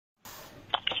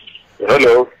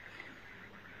Hello.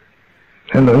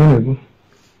 Hello.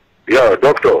 Yeah,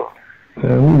 doctor.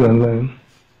 Who's online?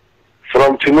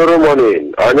 From tomorrow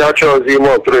morning, I naturally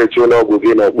more pray to now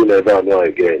begin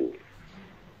again.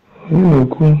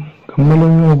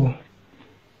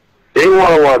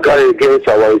 Anyone guy against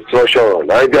our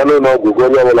instruction, I don't know Google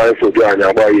life for the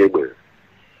Anyaba.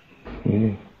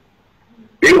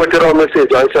 You want a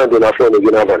message I send on a phone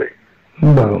again.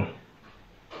 No.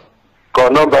 Call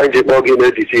number in the buggy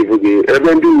deceive you.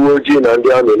 Even do Wojin and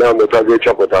the army now Motaga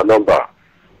chopper number.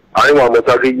 I want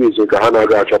Motaga using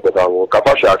Kahanaga chopper,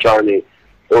 Kapasha Chani,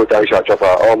 Otaisha chopper,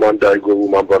 all man die go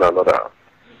woman born another.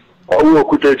 All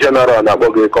Kute General and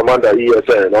Aboge Commander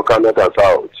ESN, or cannot pass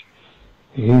out.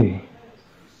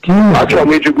 I tell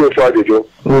me to go for the Joe.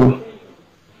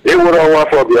 They would want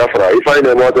for Biafra if I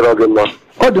know what the Rogan.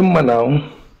 Oh, the man now.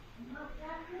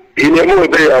 In a more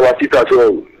bay, our sit at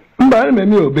home. Buy me a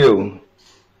bill.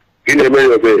 In a may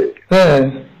obey.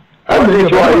 I'm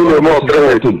the more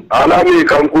credit. Allow me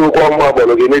come cook one more, but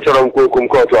the nature of Kukum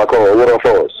call to a call, one of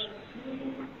us.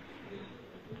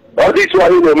 But this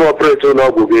one in a more pray to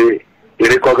no be. He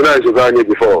recognized Uganda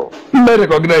before. He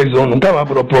recognized on come up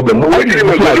with a problem. I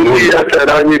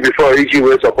said before he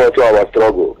will support our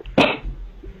struggle.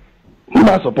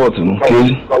 Not supporting.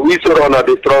 We saw on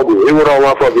the struggle. He would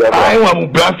want for the I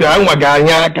want Biafra, I want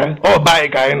Ganyaka, or buy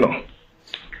Kaino.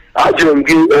 I don't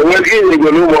give a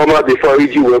little before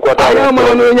he will cut out. I am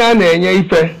on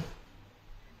Ife.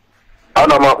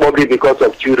 And I'm a because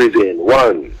of two reasons.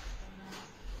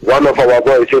 One of our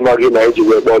boys, Maggie,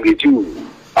 will buggy too.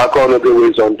 I can't do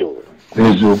ways on to.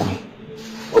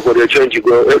 Okay, the change you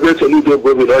go. Every little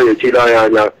go with all your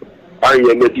children. I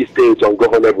am the state on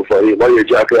governor before him. I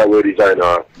Jack will resign.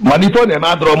 Manifon and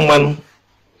Madron man.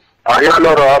 I am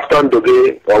not after the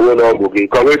day or will not boogie.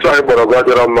 Come in time for a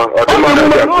Gadarama.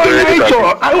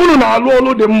 I will not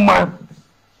know them man.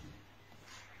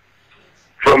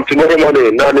 From tomorrow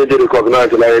morning, none of you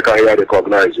recognize like I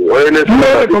recognize you. I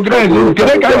recognize you.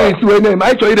 Can I see your name?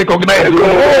 I recognize you. I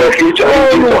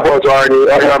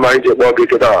am my job. I'm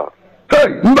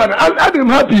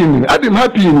happy.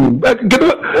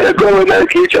 Go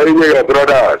like each other, your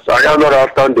brothers. I am not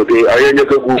after the day. I am going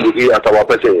to go at our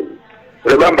person.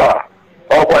 Remember,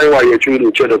 all why you choose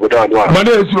each other without one. My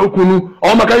name is Okunu.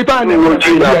 Oh, my God, I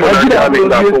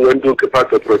will do to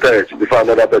protect before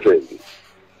another person.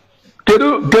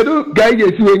 Kedu guy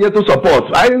is here to support.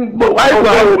 I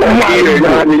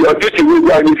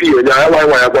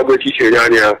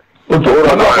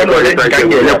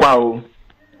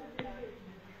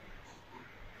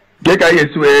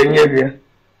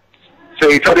so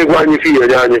it's only one if you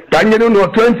can you know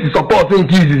 20 support in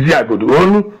Jesus here good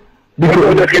one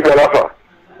because the people offer.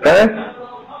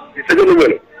 It's a little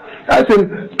bit. I said,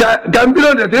 can be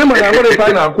on the time I want to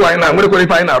find out why I'm going to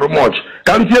find out much.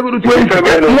 Can you able to 20?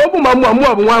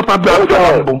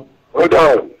 Hold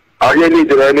on. I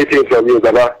need anything from you,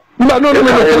 Baba. No. Can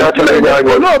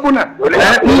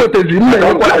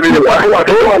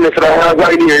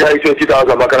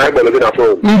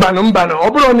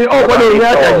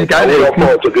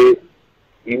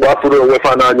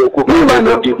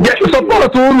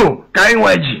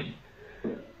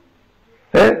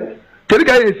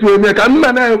you make a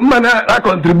man I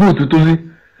contribute to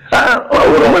the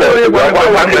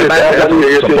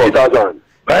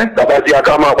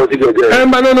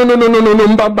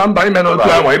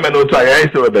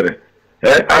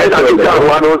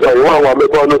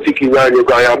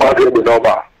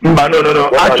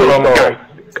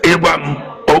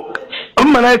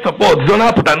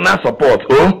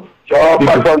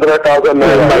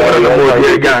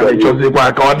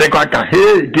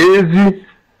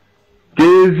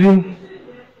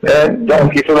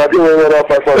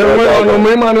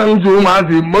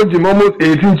Mazi, almost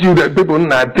 18 children people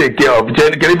not take care of.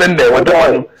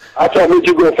 I told me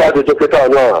to go far to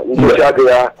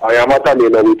Jakarta. I am not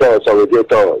coming with us or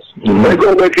with us. I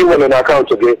go make you an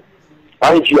account again.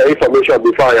 I need your information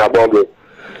before I above it.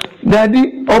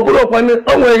 Daddy, open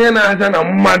a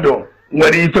mother.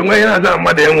 What if when I am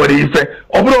mother and what if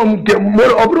I'm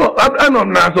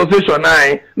not association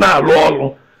I now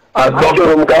roll. I don't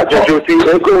go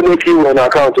make you an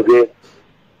account again.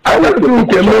 I don't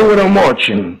think I'm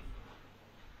watching.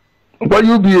 What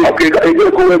you be okay?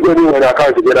 You go make an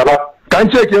account together. Can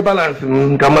check your balance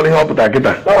and come and help that.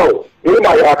 No, in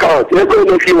my account, you go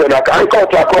make you an account. I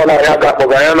got a call. I got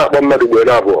Guyana from Madrid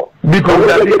because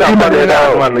that's the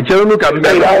one. Look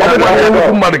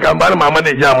at my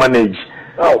manager manage.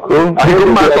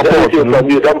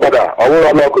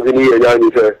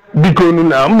 Biko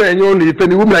na mmenye ụlọ ife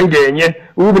na iwu na ngenye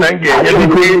biko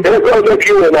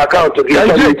na akaụntụ gị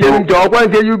nke ọkwa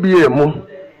nke UBA mụ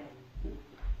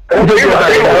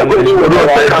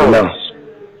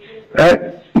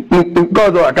nke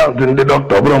ọzọ akaụntụ ndị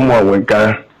dọkịta ọ bụrụ mmụọ nwe nke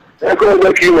ahụ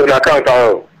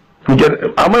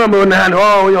amara m onye ha na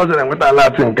onye ọzọ na-enweta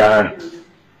alatị nke ahụ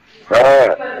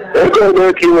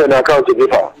na akaụntụ gị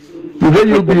fa nke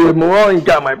UBA mụ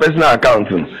nke my personal account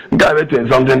nke a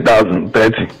 20-something thousand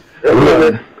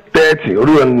 30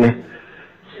 ruo nne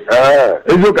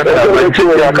eziokwu na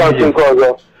akaụntụ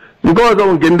nke ọzọ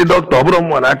nke ndị dọkịta ọ bụrụ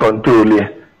mmụọ na kọntrol ya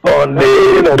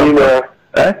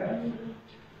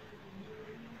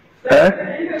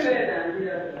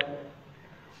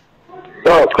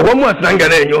ọgbọ mmụọ sị na m ga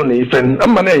na-enye ụlọ ife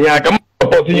mma na-enye aka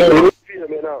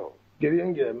ihe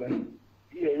ga-eme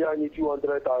ihe anyị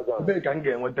 200,000 ebe ka m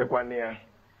ga-enwetakwana ya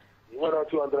nwere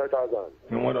 200,000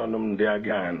 enwere ọnụ m ndị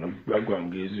agha agwa m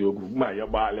gị eziokwu ma ya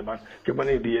gbaalịba kekwa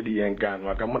na ịdị ihe nke anụ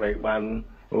maka mụ na ikpe anụ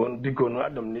dịka onu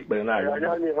adụ m n'ikpere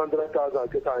na-aga anyị 100,000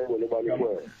 kịta anyị nwere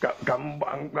ka m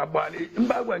gbalị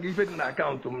mba agwa gị ife dị na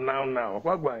akaụntụ m na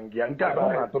ọkwa gwa gị ya nke a ka m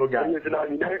na-atụrụ gị anyị ka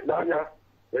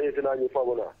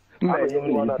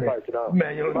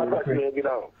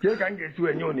m ga-esi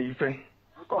enye ụlọ ife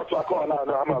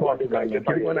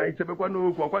ichebekwa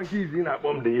n'okwu ọkwa nke izi na-akpọ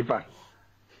m dị ife a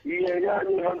ihe nye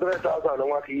anyị 100,000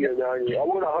 nwa ka ihe nye anyị ọ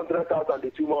bụrụ na 100,000 dị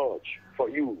too much for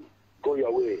you go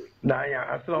your way n'anya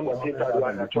asịrọ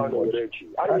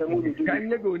ka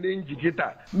nye gị onye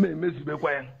njikịta mma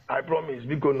emezubekwa ya I promise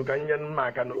biko ka nye m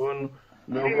aka n'onu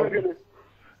nye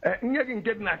gị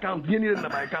nke dị na akaụntụ ihe niile na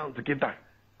m akaụntụ kịta ka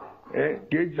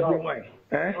ejizi nwanyị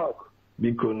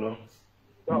biko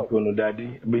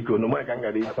dadi biko mụ ka m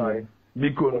gara isi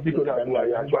biko ka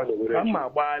mma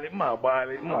agbalị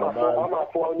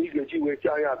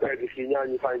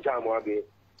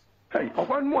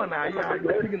ọkwa mmụọ na ahịa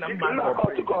gị na mba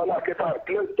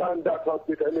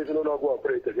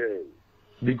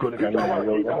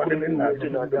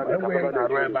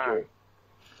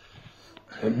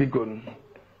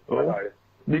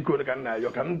biko ka na-ayọ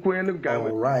ka m kwenye ka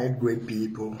all right, great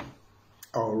people.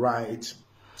 All right.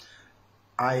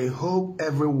 I hope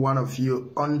every one of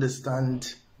you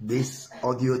understand this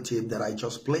audio tape that I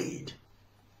just played.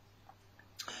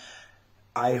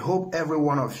 I hope every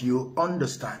one of you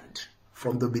understand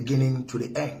from the beginning to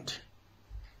the end.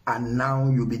 And now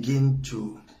you begin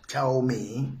to tell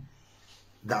me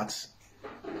that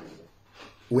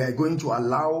we are going to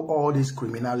allow all these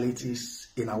criminalities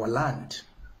in our land.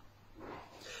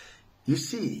 You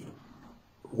see,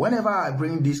 whenever I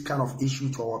bring this kind of issue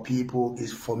to our people,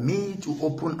 is for me to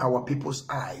open our people's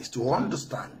eyes to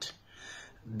understand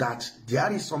that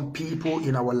there is some people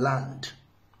in our land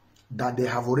that they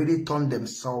have already turned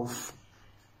themselves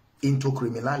into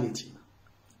criminality,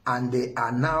 and they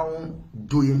are now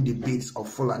doing the bits of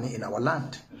Fulani in our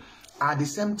land. At the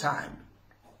same time,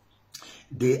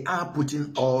 they are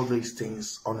putting all these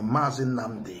things on Mazi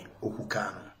Nnamdi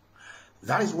Kanu.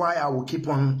 That is why I will keep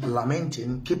on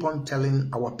lamenting, keep on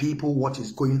telling our people what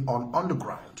is going on the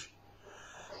ground.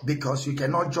 Because you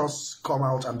cannot just come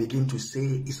out and begin to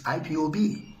say it's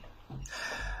IPOB.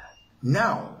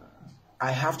 Now,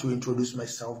 I have to introduce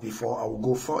myself before I will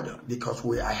go further, because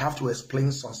I have to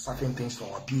explain some certain things to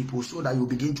our people so that you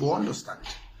begin to understand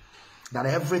that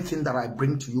everything that I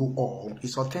bring to you all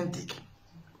is authentic.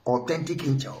 Authentic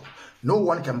intel. No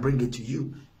one can bring it to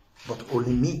you, but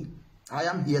only me. I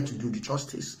am here to do the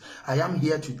justice. I am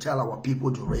here to tell our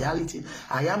people the reality.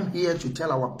 I am here to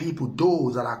tell our people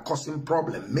those that are causing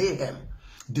problem, mayhem,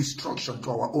 destruction to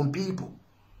our own people.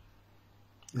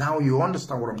 Now you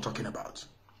understand what I'm talking about.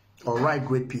 All right,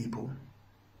 great people,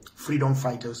 freedom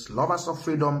fighters, lovers of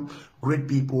freedom, great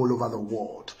people all over the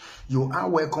world. You are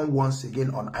welcome once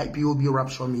again on IPOB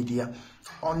Rapture Media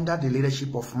under the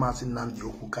leadership of Mazi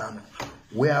Nnamdi Kanu,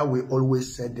 where we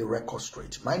always set the record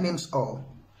straight. My name's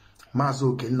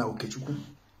Mazi,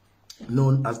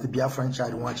 known as the Biafran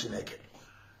child Chineke,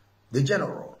 the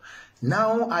general.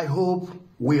 Now I hope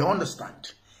we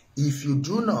understand. If you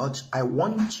do not, I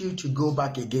want you to go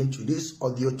back again to this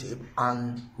audio tape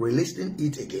and re-listen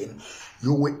it again.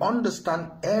 You will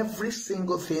understand every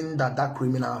single thing that that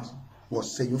criminal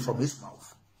was saying from his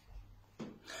mouth.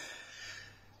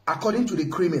 According to the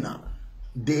criminal,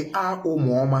 they are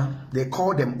Omuoma. They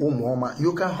call them Omuoma.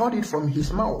 You can hear it from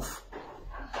his mouth.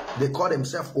 They call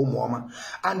themselves Omuoma.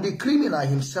 And the criminal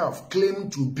himself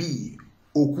claimed to be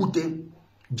Okute,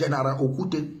 General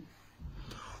Okute,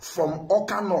 from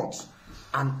Oka North,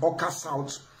 an Oka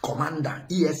South commander,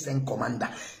 ESN commander,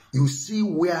 you see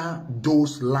where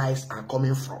those lies are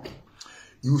coming from.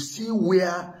 You see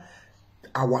where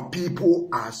our people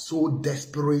are so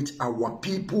desperate, our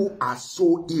people are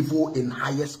so evil in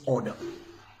highest order.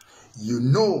 You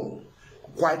know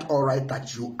quite all right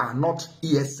that you are not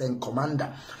ESN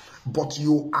commander, but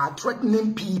you are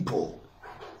threatening people.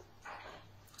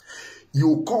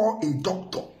 You call a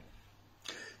doctor,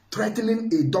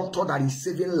 threatening a doctor that is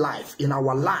saving life in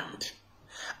our land,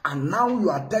 and now you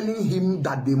are telling him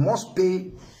that they must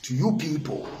pay to you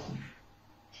people.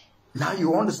 Now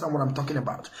you understand what I'm talking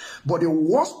about. But the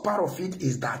worst part of it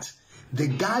is that the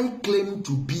guy claimed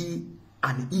to be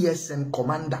an ESN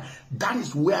commander. That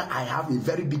is where I have a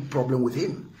very big problem with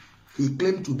him. He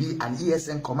claimed to be an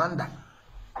ESN commander.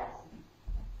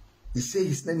 He said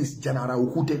his name is General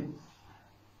OKURE.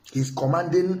 He's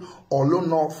commanding Olo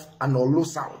North and Olo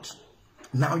South.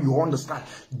 Now you understand.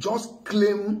 Just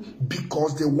claim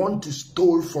because they want to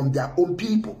steal from their own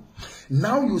people.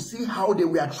 Now you see how they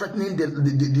were threatening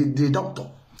the doctor,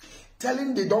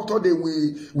 telling the doctor they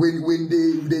will,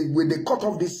 when they cut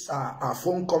off this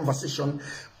phone conversation,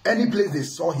 any place they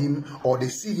saw him or they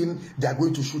see him, they are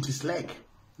going to shoot his leg.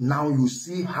 Now you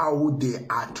see how they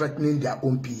are threatening their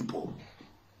own people.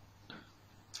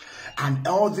 And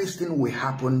all this thing will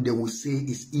happen, they will say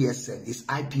it's ESN, it's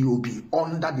IPOB,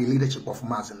 under the leadership of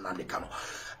Mazi and Nnamdi Kanu.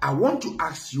 I want to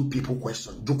ask you people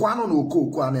question.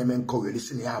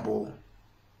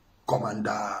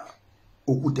 Commander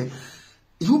OKURE.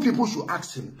 You people should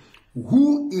ask him,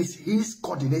 who is his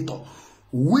coordinator?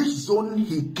 Which zone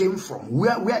he came from?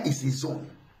 Where is his zone?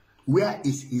 Where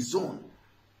is his zone?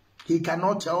 He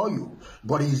cannot tell you,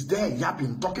 but he's there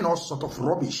yapping, talking all sort of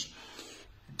rubbish,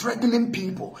 threatening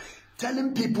people,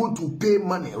 telling people to pay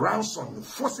money, ransom,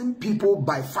 forcing people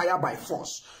by fire, by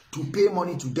force, to pay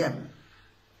money to them.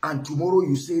 And tomorrow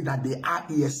you say that they are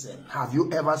ESN. Have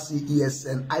you ever seen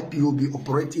ESN, IPOB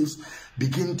operatives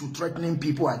begin to threatening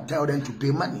people and tell them to pay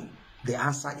money? The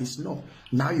answer is no.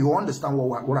 Now you understand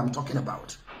what I'm talking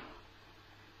about.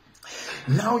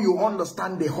 Now you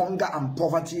understand the hunger and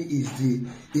poverty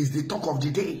is the talk of the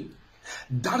day.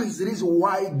 That is the reason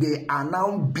why they are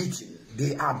now beating.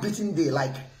 They are beating the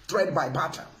like thread by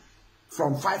butter.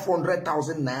 From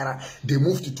 500,000 naira, they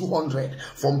move to 200.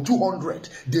 From 200,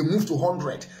 they move to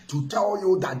 100 to tell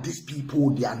you that these people,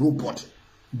 they are nobody.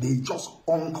 They just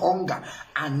on hunger,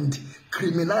 and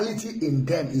criminality in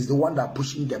them is the one that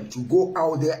pushing them to go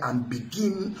out there and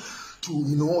begin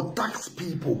to, tax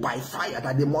people by fire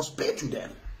that they must pay to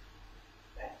them.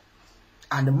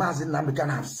 And the Mazi and Nnamdi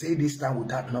have said this time with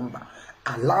that number.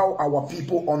 Allow our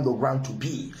people on the ground to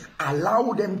be.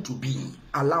 Allow them to be.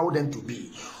 Allow them to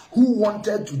be. Who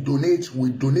wanted to donate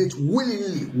will donate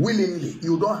willingly.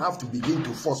 You don't have to begin to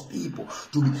force people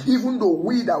to be. Even though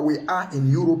we are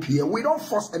in Europe here, we don't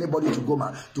force anybody to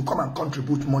come and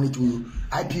contribute money to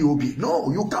IPOB. No,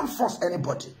 you can't force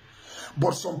anybody.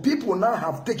 But some people now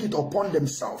have taken it upon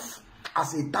themselves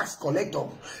as a tax collector,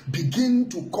 begin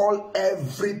to call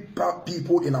every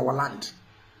people in our land,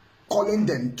 calling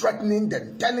them, threatening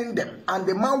them, telling them, and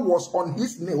the man was on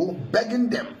his knee begging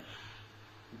them.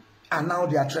 And now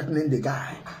they are threatening the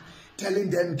guy, telling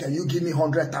them, can you give me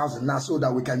 100,000 now so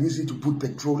that we can use it to put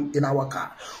petrol in our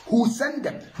car? Who sent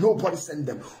them? Nobody sent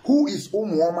them. Who is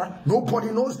Umuoma?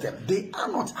 Nobody knows them. They are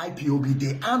not IPOB.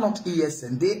 They are not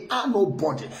ESN. They are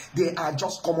nobody. They are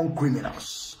just common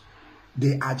criminals.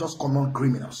 They are just common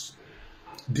criminals,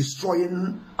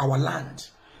 destroying our land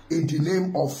in the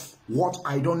name of what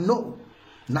I don't know.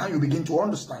 Now you begin to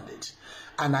understand it.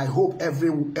 And I hope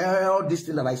all this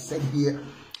thing that I said here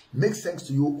makes sense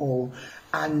to you all.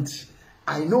 And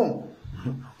I know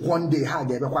one day,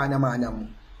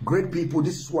 great people,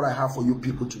 this is what I have for you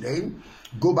people today.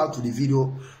 Go back to the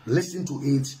video, listen to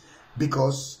it,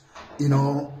 because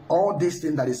all this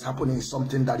thing that is happening is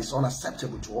something that is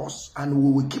unacceptable to us, and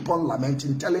we will keep on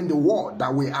lamenting, telling the world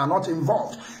that we are not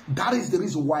involved. That is the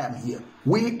reason why I'm here.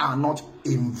 We are not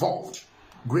involved.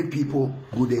 Great people,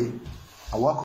 good day. I welcome.